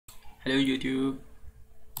Hello YouTube,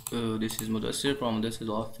 this is Mudassir from Mudassir's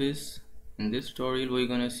office. In this tutorial we're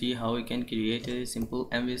gonna see how we can create a simple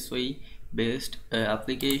MVC based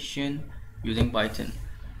application using Python.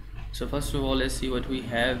 So first of all, let's see what we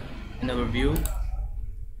have in our view.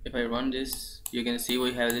 If I run this, you can see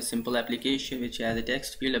we have this simple application which has a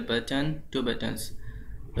text field, a button, two buttons.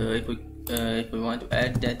 If we want to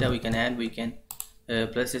add data, we can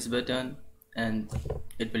press this button and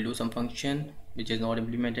it will do some function which is not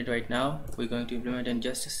implemented right now. We're going to implement in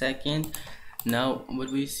just a second. Now what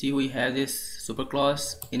we see, we have this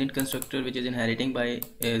superclass init constructor which is inheriting by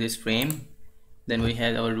this frame. Then we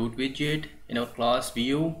have our root widget in our class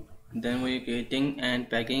view. Then we're creating and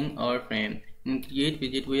packing our frame. In create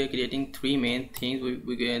widget we are creating three main things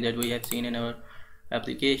that we have seen in our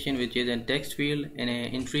application, which is a text field and a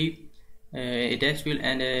entry, a text field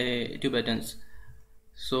and two buttons.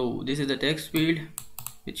 So this is the text field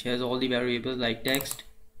which has all the variables like text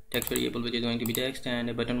variable which is going to be text, and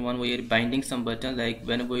a button one we are binding some buttons, like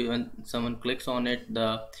when someone clicks on it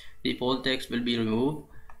the default text will be removed.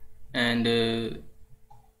 And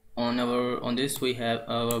on this we have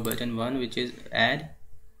our button one which is add.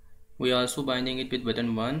 We are also binding it with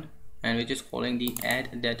button one, and which is calling the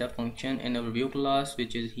add data function in our view class,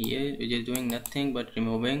 which is here, which is doing nothing but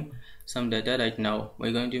removing some data right now.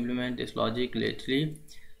 We're going to implement this logic laterally.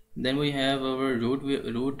 Then we have our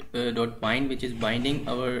root dot bind, which is binding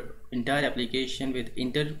our entire application with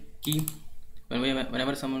enter key.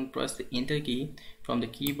 Whenever someone press the enter key from the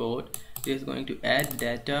keyboard, it is going to add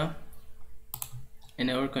data in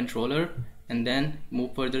our controller and then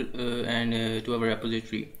move further to our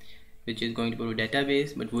repository, which is going to be a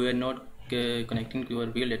database, but we are not connecting to our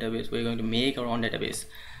real database. We are going to make our own database.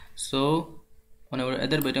 So on our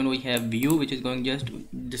other button we have view, which is going just to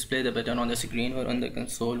display the button on the screen or on the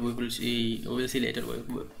console. We will see later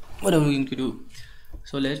what are we going to do.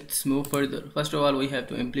 So let's move further. First of all, we have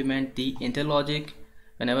to implement the enter logic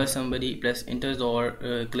whenever somebody press enters or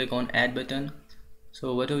click on add button.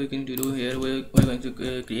 So what are we going to do here? We're going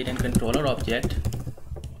to create a controller object.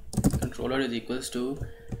 Controller is equals to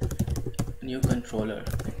new controller.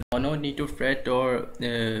 Now no need to fret or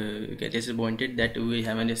get disappointed that we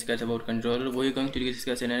haven't discussed about controller. We're going to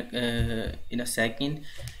discuss in a second.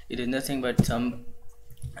 It is nothing but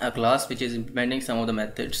a class which is implementing some of the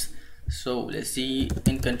methods. So let's see.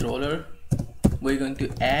 In controller we're going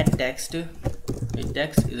to add text.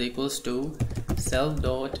 Text is equals to self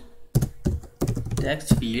dot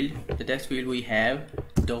text field. The text field we have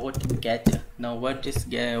dot get. Now what does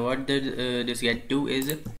this get do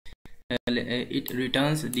is it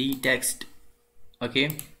returns the text.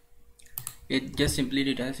 Okay, it just simply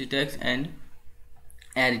returns the text and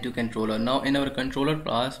add it to controller. Now in our controller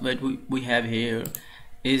class, what we have here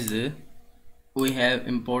is we have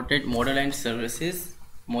imported model and services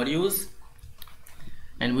modules,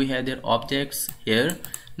 and we have their objects here.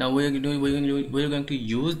 Now we're going to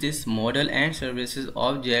use this model and services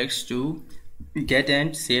objects to get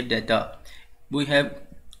and save data. We have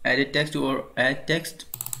added text to our add text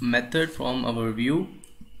method from our view.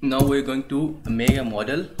 Now we're going to make a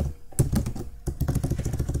model.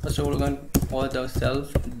 First of all, we're going to call the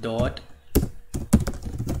self dot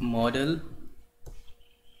model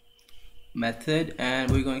method, and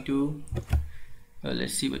we're going to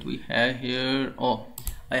let's see what we have here. Oh,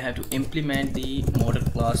 I have to implement the model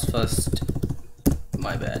class first,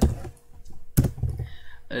 my bad.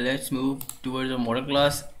 Let's move towards the model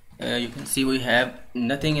class. You can see we have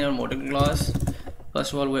nothing in our model class.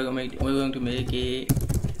 First of all, we're going to make a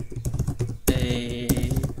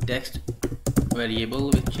text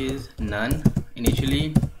variable which is none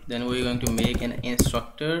initially. Then we're going to make an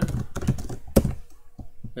instructor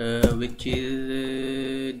which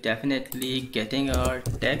is definitely getting our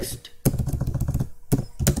text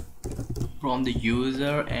from the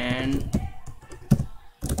user, and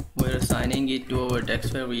we're assigning it to our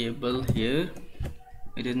text variable here.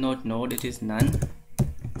 It is not node, it is none.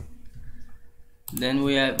 Then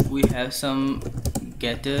we have some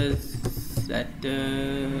getters. That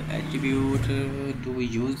attribute, do we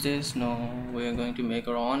use this? No, we are going to make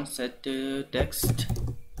our own set text,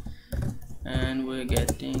 and we're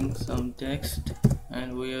getting some text,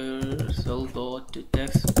 and we're self dot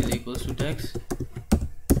text is equals to text,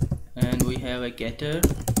 and we have a getter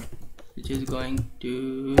which is going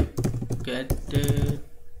to get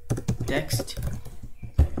text.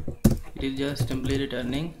 It is just simply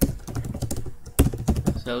returning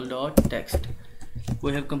self dot text.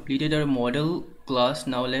 We have completed our model class.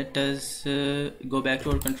 Now let us go back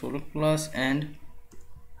to our controller class and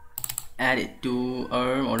add it to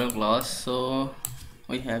our model class. So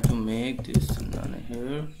we have to make this none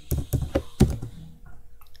here.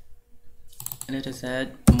 let us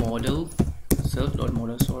add model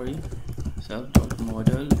self.model, sorry,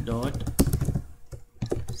 self.model dot,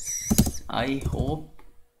 I hope,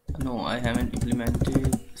 no, I haven't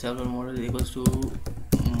implemented self.model equals to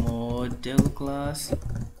model class,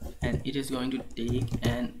 and it is going to take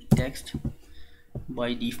an text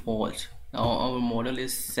by default. Now our model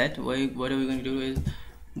is set. What are we going to do is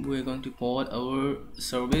we're going to call our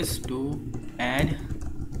service to add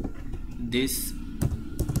this.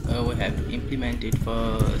 We have to implement it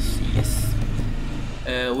first. Yes,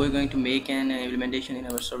 we're going to make an implementation in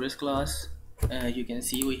our service class. You can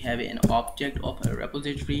see we have an object of a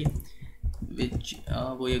repository, which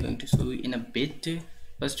we are going to show in a bit.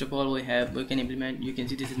 First of all, we can implement, you can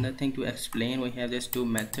see this is nothing to explain. We have just two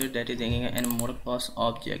methods, that is a model class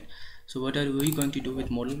object. So what are we going to do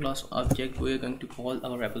with model class object? We are going to call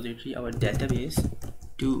our repository, our database,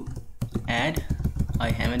 to add. I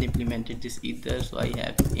haven't implemented this either, so I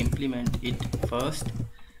have to implement it first.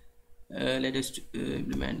 Let us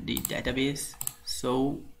implement the database.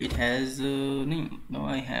 So it has no,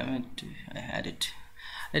 I haven't, I had it.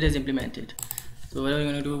 Let us implement it. So what are we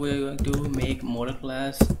going to do? We're going to make model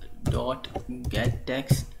class dot get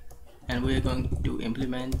text, and we're going to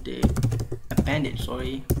implement the append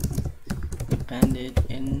it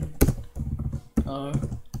in our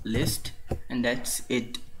list, and that's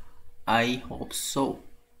it. I hope so.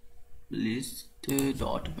 List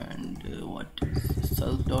dot and what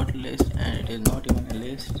self dot list, and it is not even a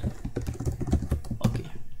list. Okay,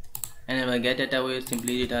 and if I get data, we're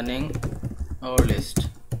simply returning our list.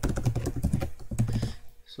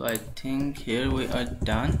 So I think here we are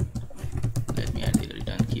done. Let me add the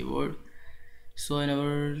return keyword. So in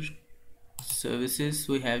our services,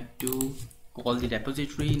 we have to call the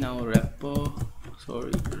repository. Now repo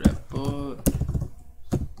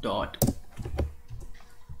dot,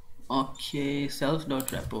 okay, self dot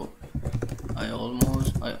repo. I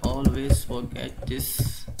always forget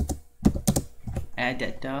this. Add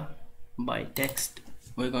data by text.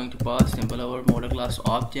 We're going to pass simple our model class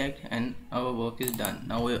object, and our work is done.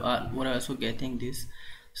 Now we're also getting this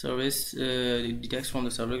service, the text from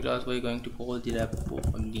the server class. We're going to call the repo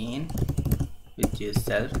again, which is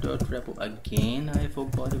self.repo again. I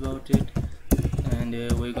forgot about it. And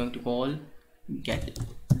we're going to call get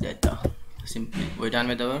data. Simply, we're done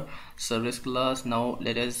with our service class. Now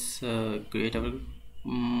let us create our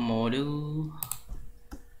model.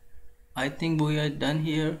 I think we are done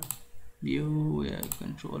here. View, we have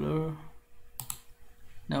controller.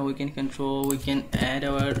 Now we can add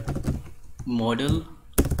our model.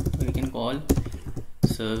 We can call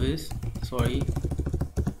service, sorry,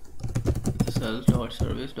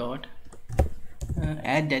 self.service dot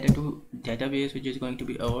add data to database, which is going to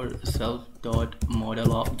be our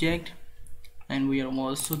self.model object. And we are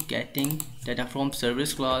also getting data from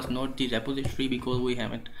service class, not the repository, because we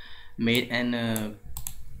haven't made an a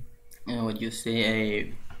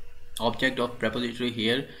object of repository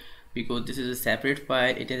here, because this is a separate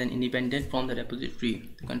file. It is an independent from the repository.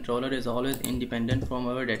 The controller is always independent from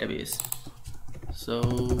our database. So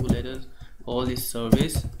let us call this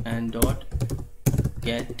service and dot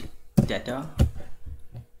get data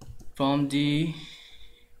from the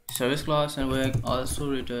service class, and we're also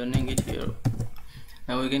returning it here.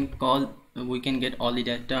 Now we can get all the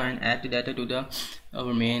data and add the data to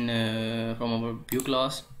our main from our view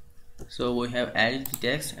class. So we have added the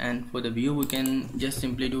text, and for the view we can just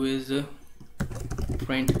simply do is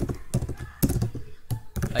print,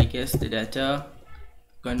 I guess, the data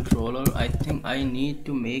controller. I think I need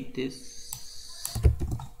to make this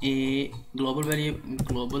a global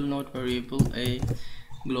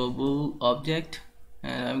global object,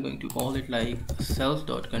 and I'm going to call it like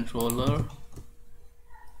self.controller.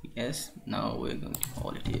 Yes, now we're going to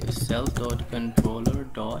call it here self.controller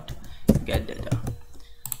dot get data.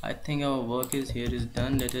 I think our work is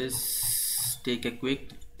done. Let us take a quick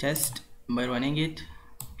test by running it.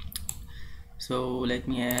 So let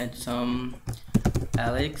me add some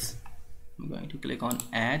Alex. I'm going to click on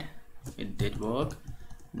add. It did work.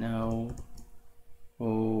 Now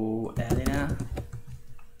Elena,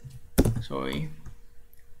 sorry.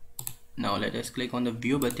 Now let us click on the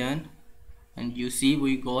view button, and you see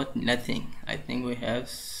we got nothing. I think we have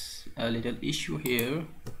a little issue here.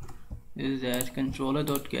 Is that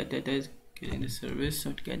controller.get data is getting the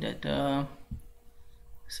service.get data,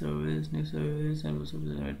 service, new service, and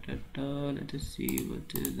service data. Let us see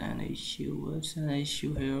what is an issue. What's an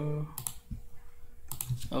issue here?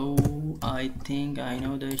 Oh, I think I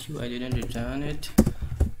know the issue. I didn't return it.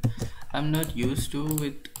 I'm not used to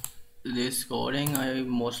with this coding. I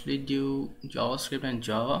mostly do JavaScript and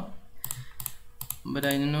Java, but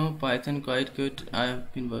I know Python quite good.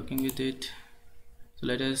 I've been working with it. So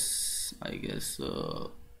let us, I guess,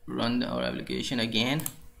 run our application again.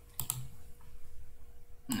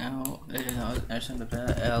 Now let us add some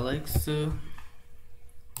Alex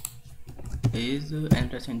is and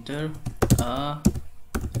press enter, a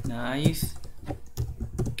nice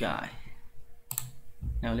guy.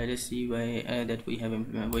 Now let us see why that we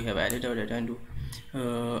have added our data into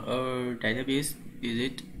our database. Is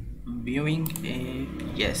it viewing?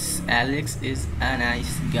 Yes, Alex is a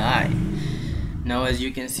nice guy. Now as you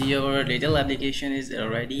can see, our little application is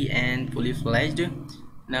ready and fully fledged.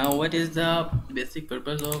 Now what is the basic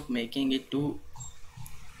purpose of making it to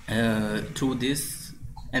through this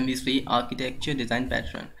MVC architecture design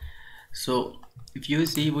pattern? So if you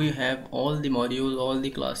see, we have all the modules, all the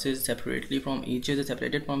classes separated from each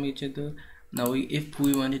other. Now if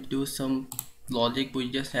we wanted to do some logic, we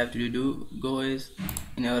just have to go is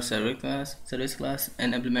in our service class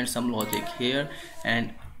and implement some logic here,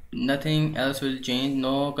 and nothing else will change.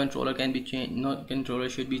 No controller can be changed, no controller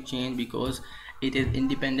should be changed, because it is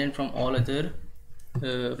independent from all other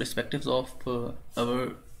perspectives of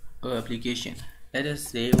our application. Let us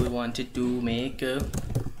say we wanted to make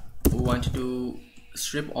we want to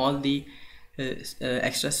strip all the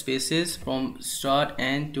extra spaces from start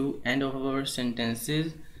and to end of our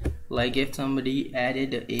sentences. Like if somebody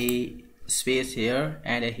added a space here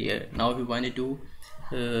and a here, now if we wanted to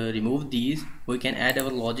remove these, we can add our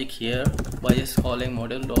logic here by just calling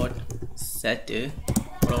model dot set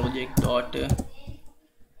project dot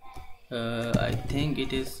I think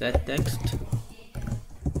it is set text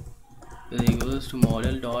is equals to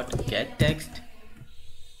model dot get text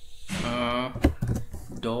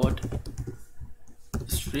dot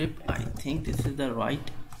strip. I think this is the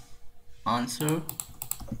right answer.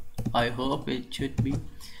 I hope it should be.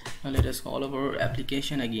 Now let us call our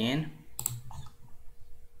application again.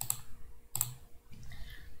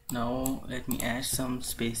 Now let me add some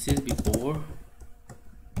spaces before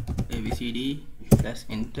ABCD, press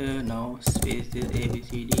enter. Now spaces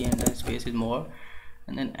ABCD and then spaces more,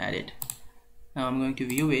 and then add it. Now I'm going to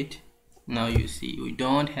view it. Now you see we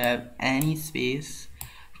don't have any space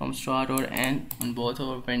from start or end on both of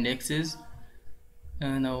our indexes.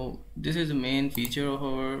 Now this is the main feature of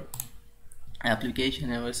our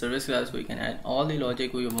application. Our service class, we can add all the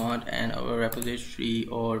logic we want, and our repository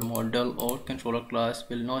or model or controller class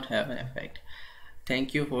will not have an effect.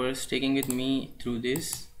 Thank you for sticking with me through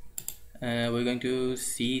this. We're going to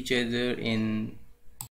see each other in